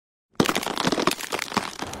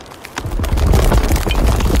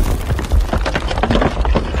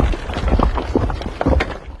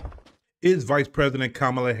Is Vice President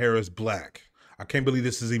Kamala Harris black? I can't believe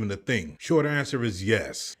this is even a thing. Short answer is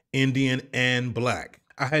yes, Indian and black.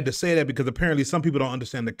 I had to say that because apparently some people don't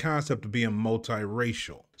understand the concept of being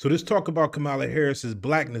multiracial. So this talk about Kamala Harris's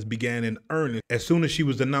blackness began in earnest as soon as she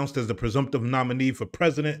was announced as the presumptive nominee for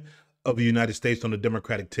president of the United States on the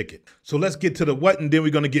Democratic ticket. So let's get to the what, and then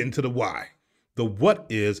we're going to get into the why. The what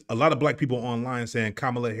is a lot of black people online saying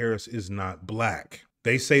Kamala Harris is not black.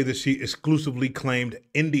 They say that she exclusively claimed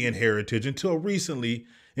Indian heritage until recently,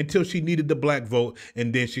 until she needed the black vote,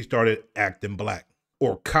 and then she started acting black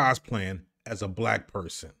or cosplaying as a black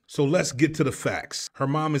person. So let's get to the facts. Her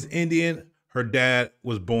mom is Indian. Her dad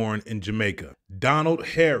was born in Jamaica. Donald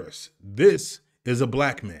Harris, this is a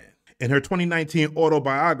black man. In her 2019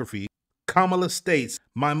 autobiography, Kamala states,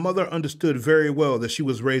 "My mother understood very well that she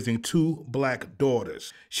was raising two black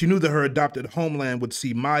daughters. She knew that her adopted homeland would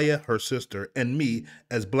see Maya, her sister, and me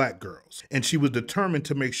as black girls. And she was determined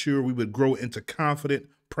to make sure we would grow into confident,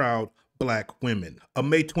 proud black women." A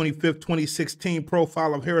May 25th, 2016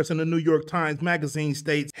 profile of Harris in the New York Times Magazine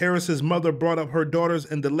states, Harris's mother brought up her daughters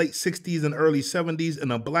in the late 60s and early 70s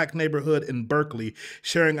in a black neighborhood in Berkeley,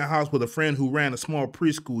 sharing a house with a friend who ran a small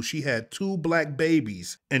preschool. She had two black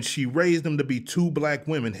babies, and she raised them to be two black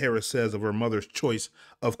women, Harris says of her mother's choice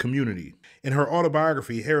of community. In her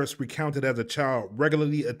autobiography, Harris recounted as a child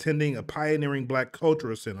regularly attending a pioneering black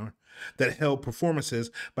cultural center that held performances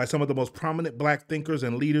by some of the most prominent black thinkers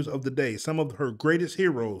and leaders of the day. Some of her greatest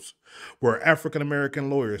heroes were African-American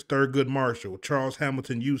lawyers Thurgood Marshall, Charles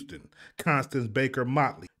Hamilton Houston, Constance Baker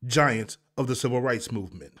Motley, giants of the civil rights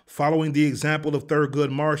movement. Following the example of Thurgood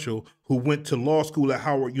Marshall, who went to law school at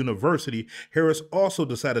Howard University, Harris also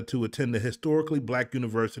decided to attend the historically black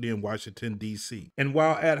university in Washington, D.C. And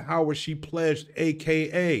while at Howard, she pledged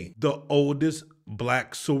AKA, the oldest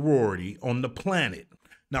black sorority on the planet.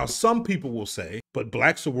 Now, some people will say, but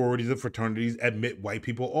black sororities and fraternities admit white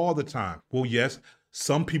people all the time. Well, yes,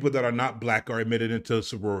 some people that are not black are admitted into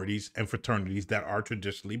sororities and fraternities that are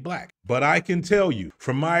traditionally black. But I can tell you,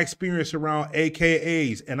 from my experience around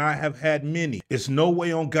AKAs, and I have had many, it's no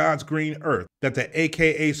way on God's green earth that the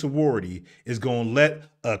AKA sorority is going to let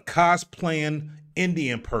a cosplaying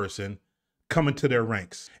Indian person come into their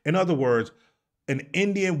ranks. In other words, an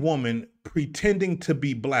Indian woman pretending to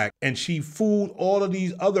be black, and she fooled all of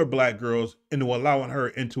these other black girls into allowing her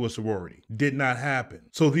into a sorority. Did not happen.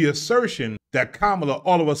 So the assertion that Kamala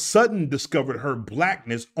all of a sudden discovered her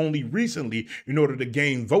blackness only recently in order to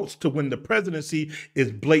gain votes to win the presidency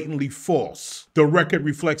is blatantly false. The record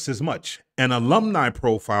reflects as much. An alumni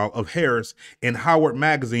profile of Harris in Howard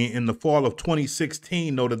magazine in the fall of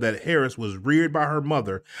 2016 noted that Harris was reared by her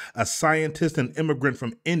mother, a scientist and immigrant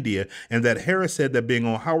from India, and that Harris said that being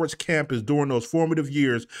on Howard's campus during those formative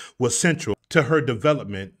years was central to her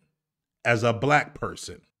development as a black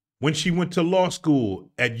person. When she went to law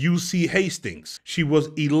school at UC Hastings, she was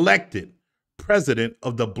elected president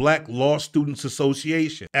of the Black Law Students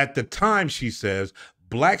Association. At the time, she says,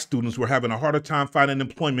 black students were having a harder time finding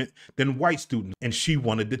employment than white students, and she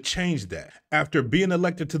wanted to change that. After being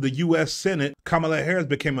elected to the U.S. Senate, Kamala Harris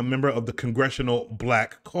became a member of the Congressional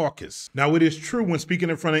Black Caucus. Now, it is true when speaking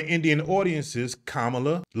in front of Indian audiences,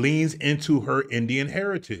 Kamala leans into her Indian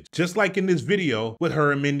heritage, just like in this video with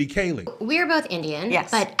her and Mindy Kaling. We're both Indian,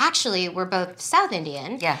 yes, but actually we're both South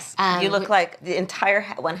Indian. Yes, you look like the entire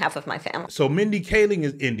one half of my family. So Mindy Kaling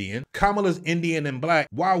is Indian, Kamala's Indian and black.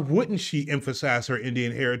 Why wouldn't she emphasize her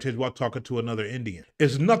Indian heritage while talking to another Indian?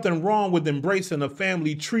 There's nothing wrong with embracing a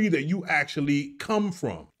family tree that you actually come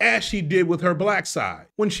from, as she did with her black side.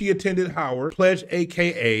 When she attended Howard, pledged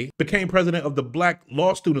AKA, became president of the Black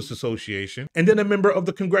Law Students Association, and then a member of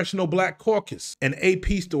the Congressional Black Caucus. An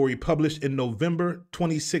AP story published in November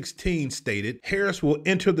 2016 stated, Harris will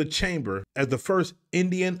enter the chamber as the first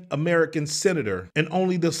Indian American senator and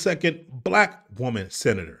only the second black woman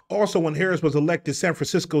senator. Also, when Harris was elected San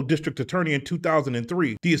Francisco District Attorney in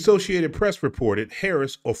 2003, the Associated Press reported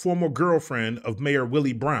Harris, a former girlfriend of Mayor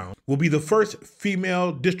Willie Brown, will be the first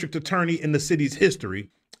female district attorney in the city's history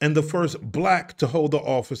and the first black to hold the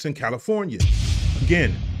office in California.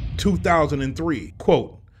 Again, 2003,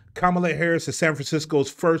 quote, Kamala Harris is San Francisco's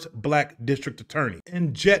first black district attorney.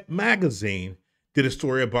 And Jet magazine did a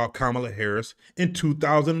story about Kamala Harris in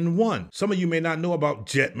 2001. Some of you may not know about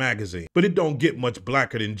Jet magazine, but it don't get much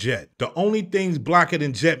blacker than Jet. The only things blacker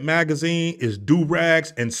than Jet magazine is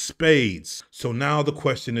do-rags and spades. So now the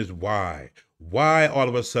question is why? Why all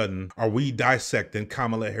of a sudden are we dissecting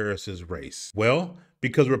Kamala Harris's race? Well,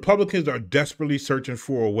 because Republicans are desperately searching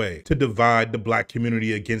for a way to divide the black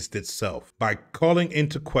community against itself by calling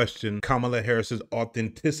into question Kamala Harris's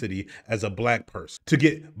authenticity as a black person, to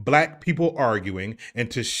get black people arguing and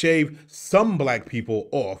to shave some black people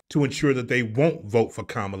off to ensure that they won't vote for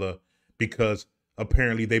Kamala because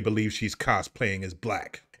apparently they believe she's cosplaying as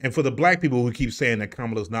black. And for the black people who keep saying that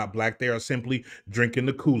Kamala's not black, they are simply drinking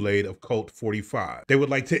the Kool-Aid of Cult 45. They would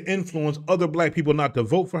like to influence other black people not to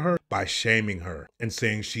vote for her by shaming her and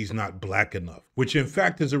saying she's not black enough, which in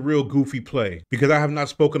fact is a real goofy play, because I have not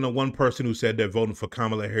spoken to one person who said they're voting for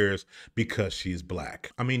Kamala Harris because she's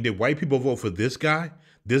black. I mean, did white people vote for this guy,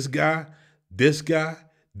 this guy, this guy,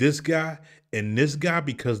 this guy, and this guy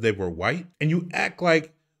because they were white? And you act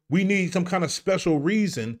like we need some kind of special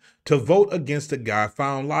reason to vote against a guy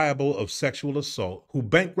found liable of sexual assault who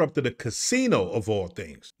bankrupted a casino of all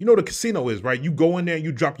things. You know what a casino is, right? You go in there and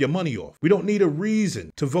you drop your money off. We don't need a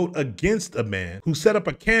reason to vote against a man who set up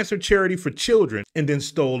a cancer charity for children and then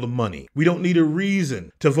stole the money. We don't need a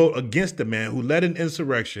reason to vote against a man who led an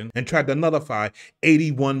insurrection and tried to nullify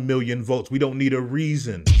 81 million votes. We don't need a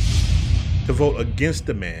reason to vote against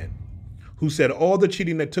a man who said all the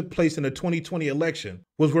cheating that took place in the 2020 election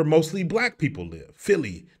was where mostly black people live.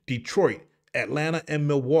 Philly, Detroit, Atlanta, and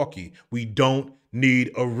Milwaukee. We don't need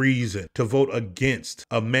a reason to vote against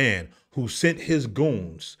a man who sent his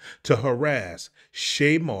goons to harass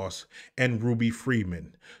Shay Moss and Ruby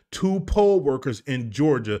Freeman, two poll workers in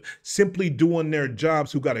Georgia simply doing their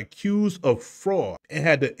jobs who got accused of fraud and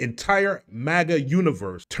had the entire MAGA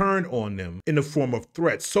universe turned on them in the form of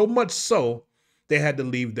threats. So much so, they had to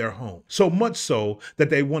leave their home. So much so that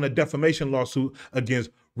they won a defamation lawsuit against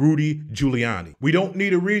Rudy Giuliani. We don't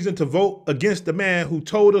need a reason to vote against the man who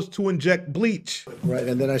told us to inject bleach. Right,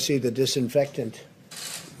 and then I see the disinfectant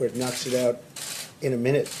where it knocks it out in a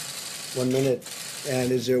minute, 1 minute.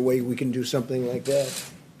 And is there a way we can do something like that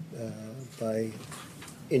by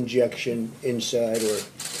injection inside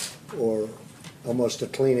or almost a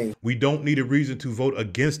cleaning? We don't need a reason to vote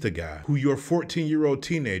against a guy who your 14-year-old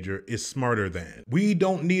teenager is smarter than. We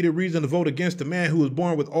don't need a reason to vote against a man who was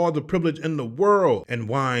born with all the privilege in the world and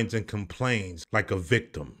whines and complains like a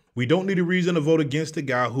victim. We don't need a reason to vote against a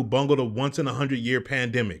guy who bungled a once-in-a-100-year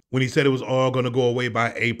pandemic when he said it was all going to go away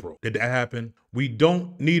by April. Did that happen? We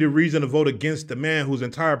don't need a reason to vote against the man whose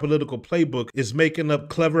entire political playbook is making up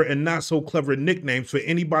clever and not so clever nicknames for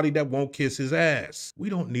anybody that won't kiss his ass. We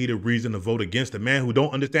don't need a reason to vote against a man who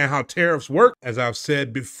don't understand how tariffs work. As I've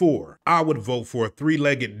said before, I would vote for a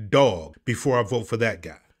three-legged dog before I vote for that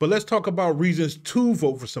guy. But let's talk about reasons to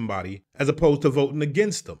vote for somebody as opposed to voting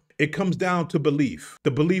against them. It comes down to belief,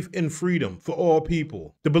 the belief in freedom for all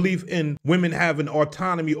people, the belief in women having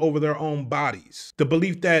autonomy over their own bodies, the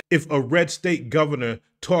belief that if a red state governor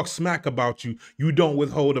talks smack about you, you don't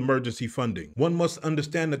withhold emergency funding. One must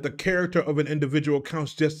understand that the character of an individual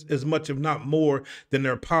counts just as much, if not more, than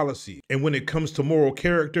their policy. And when it comes to moral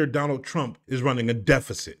character, Donald Trump is running a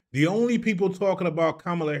deficit. The only people talking about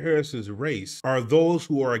Kamala Harris's race are those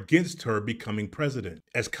who are against her becoming president,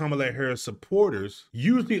 as Kamala Harris supporters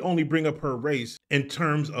usually only bring up her race in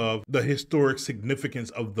terms of the historic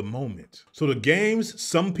significance of the moment. So the games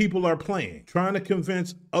some people are playing, trying to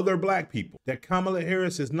convince other black people that Kamala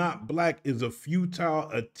Harris is not black, is a futile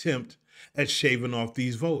attempt at shaving off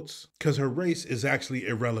these votes, because her race is actually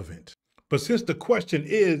irrelevant. But since the question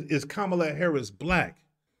is Kamala Harris black,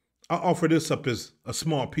 I offer this up as a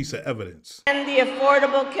small piece of evidence. And the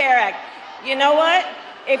Affordable Care Act. You know what?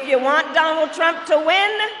 If you want Donald Trump to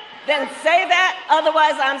win, then say that,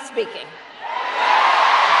 otherwise I'm speaking.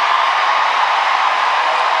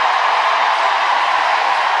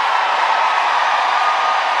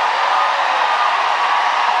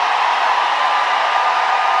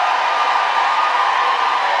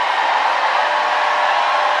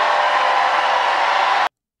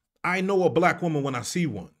 I know a black woman when I see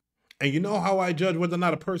one. And you know how I judge whether or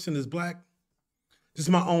not a person is black? This is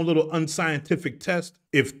my own little unscientific test.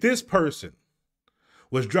 If this person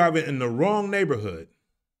was driving in the wrong neighborhood,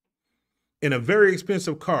 in a very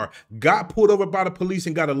expensive car, got pulled over by the police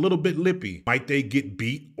and got a little bit lippy, might they get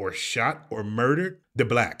beat or shot or murdered? They're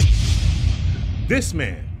black. This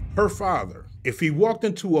man, her father, if he walked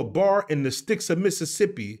into a bar in the sticks of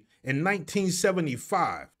Mississippi in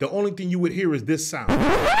 1975, the only thing you would hear is this sound.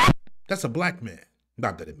 That's a black man.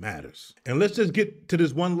 Not that it matters. And let's just get to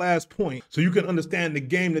this one last point so you can understand the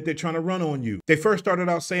game that they're trying to run on you. They first started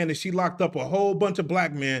out saying that she locked up a whole bunch of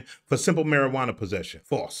black men for simple marijuana possession.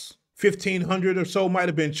 False. 1,500 or so might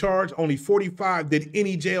have been charged. Only 45 did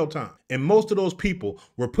any jail time. And most of those people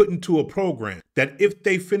were put into a program that if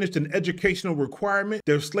they finished an educational requirement,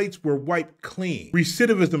 their slates were wiped clean.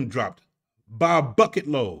 Recidivism dropped by a bucket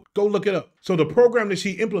load. Go look it up. So the program that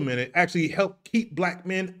she implemented actually helped keep black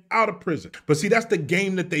men out of prison. But see, that's the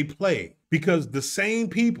game that they play, because the same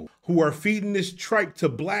people who are feeding this tripe to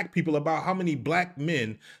black people about how many black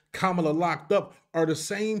men Kamala locked up are the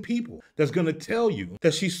same people that's gonna tell you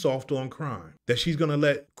that she's soft on crime, that she's gonna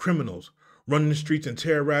let criminals run the streets and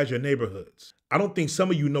terrorize your neighborhoods. I don't think some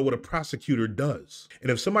of you know what a prosecutor does. And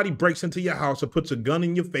if somebody breaks into your house or puts a gun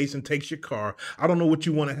in your face and takes your car, I don't know what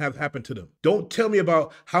you want to have happen to them. Don't tell me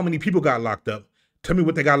about how many people got locked up. Tell me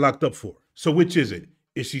what they got locked up for. So which is it?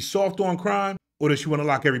 Is she soft on crime, or does she want to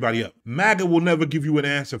lock everybody up? MAGA will never give you an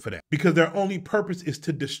answer for that, because their only purpose is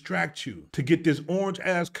to distract you, to get this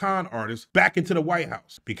orange-ass con artist back into the White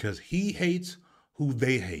House, because he hates who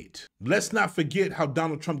they hate. Let's not forget how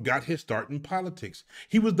Donald Trump got his start in politics.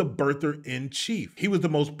 He was the birther-in-chief. He was the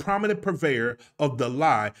most prominent purveyor of the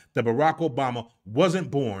lie that Barack Obama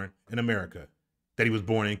wasn't born in America, that he was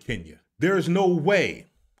born in Kenya. There is no way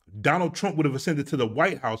Donald Trump would have ascended to the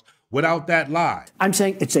White House without that lie. I'm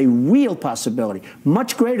saying it's a real possibility,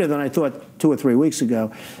 much greater than I thought 2 or 3 weeks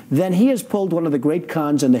ago. Then he has pulled one of the great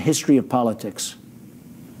cons in the history of politics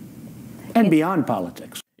and beyond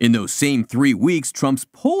politics. In those same 3 weeks, Trump's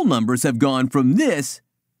poll numbers have gone from this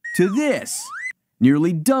to this,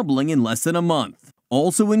 nearly doubling in less than a month.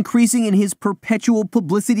 Also increasing in his perpetual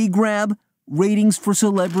publicity grab, ratings for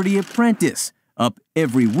Celebrity Apprentice, up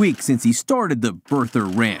every week since he started the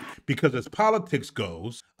birther rant. Because as politics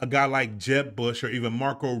goes, a guy like Jeb Bush or even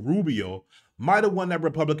Marco Rubio might have won that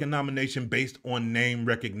Republican nomination based on name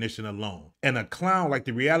recognition alone. And a clown like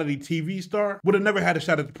the reality TV star would have never had a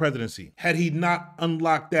shot at the presidency had he not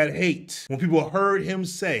unlocked that hate. When people heard him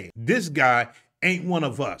say, this guy ain't one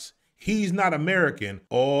of us, he's not American,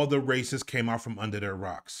 all the racists came out from under their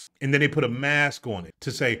rocks. And then they put a mask on it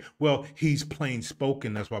to say, well, he's plain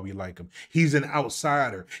spoken, that's why we like him. He's an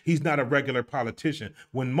outsider, he's not a regular politician.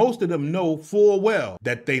 When most of them know full well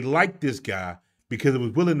that they like this guy because it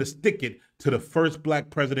was willing to stick it to the first black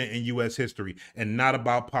president in U.S. history, and not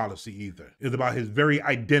about policy either. It's about his very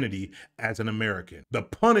identity as an American. The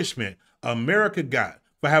punishment America got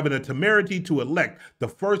for having the temerity to elect the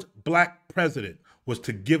first black president was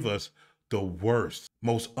to give us the worst,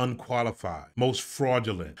 most unqualified, most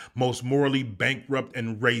fraudulent, most morally bankrupt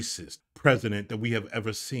and racist president that we have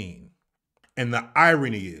ever seen. And the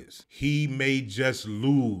irony is, he may just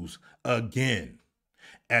lose again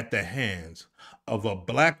at the hands of a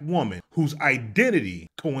black woman whose identity,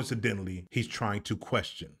 coincidentally, he's trying to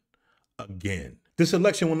question again. This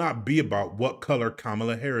election will not be about what color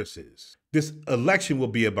Kamala Harris is. This election will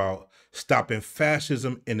be about stopping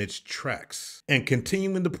fascism in its tracks and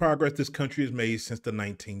continuing the progress this country has made since the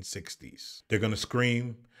 1960s. They're gonna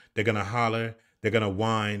scream, they're gonna holler, they're gonna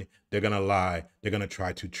whine, they're gonna lie, they're gonna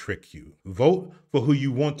try to trick you. Vote for who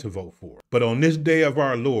you want to vote for. But on this day of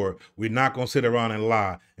our Lord, we're not gonna sit around and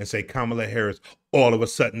lie and say Kamala Harris all of a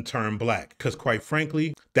sudden turned black. Because quite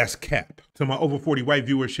frankly, that's cap. To my over 40 white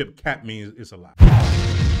viewership, cap means it's a lie.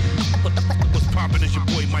 What's poppin', it's your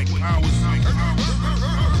boy Mike Powers.